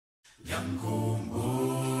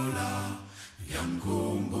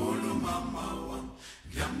Ngiyamkhumbula mama wami,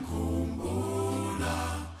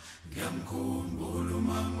 ngiyamkhumbula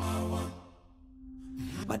mama wami.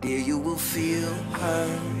 My dear, you will feel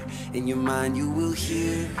her, in your mind you will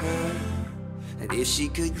hear her. And if she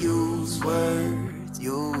could use words,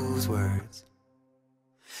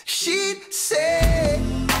 she'd say,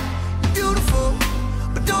 beautiful,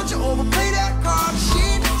 but don't you overplay that card.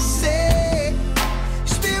 She'd say,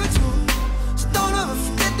 spiritual, so don't ever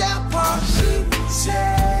forget that part. She'd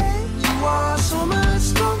say, you are so much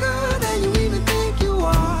stronger than you even think you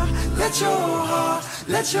are. Let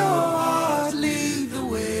your heart lead the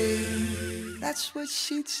way. That's what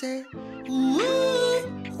she'd say. Ooh,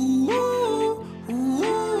 ooh,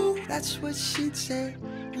 ooh. That's what she'd say.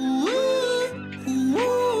 Ooh,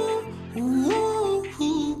 ooh,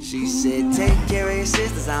 ooh. She said, take care of your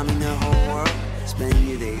sisters, I mean the whole world. Spend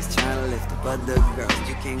your days trying to lift up other girls.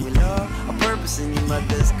 You came with love, a purpose in your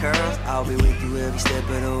mother's curls. I'll be with you every step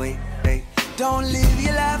of the way. Hey, don't live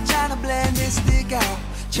your life trying to blend this stick out.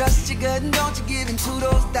 Trust your gut and don't you give in to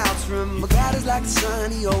those doubts. Remember, God is like the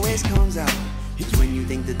sun, He always comes out. It's when you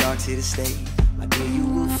think the dark's here to stay. My dear, you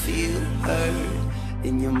will feel her.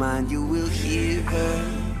 In your mind you will hear her.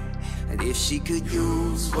 And if she could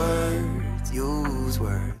use words,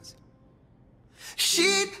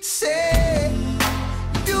 she'd say,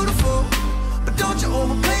 beautiful, but don't you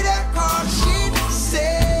overplay that card. She'd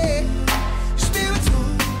say, spiritual,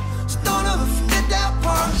 so don't ever forget that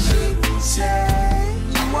part. She'd say,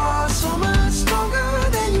 you are so much stronger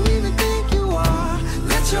than you even think you are.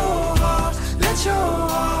 Let your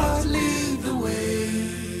heart lead the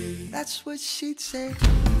way. That's what she'd say.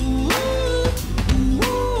 Ooh,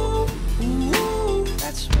 ooh, ooh.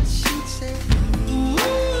 That's what she'd say. Ooh,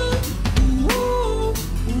 ooh,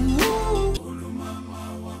 ooh.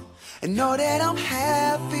 And know that I'm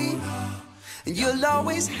happy, and you'll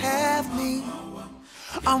always have me.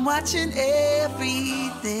 I'm watching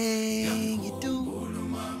everything you do.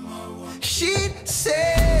 She'd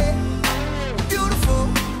say, beautiful,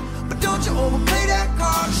 but don't you overplay that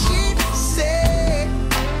card. She'd say,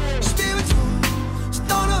 spiritual, so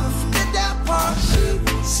don't ever forget that part. She'd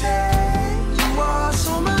say, you are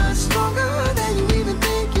so much stronger than you even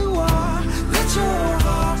think you are. Let your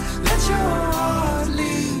heart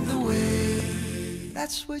lead the way.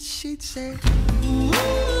 That's what she'd say. Ooh,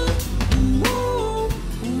 ooh,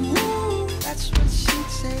 ooh. That's what she'd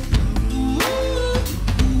say.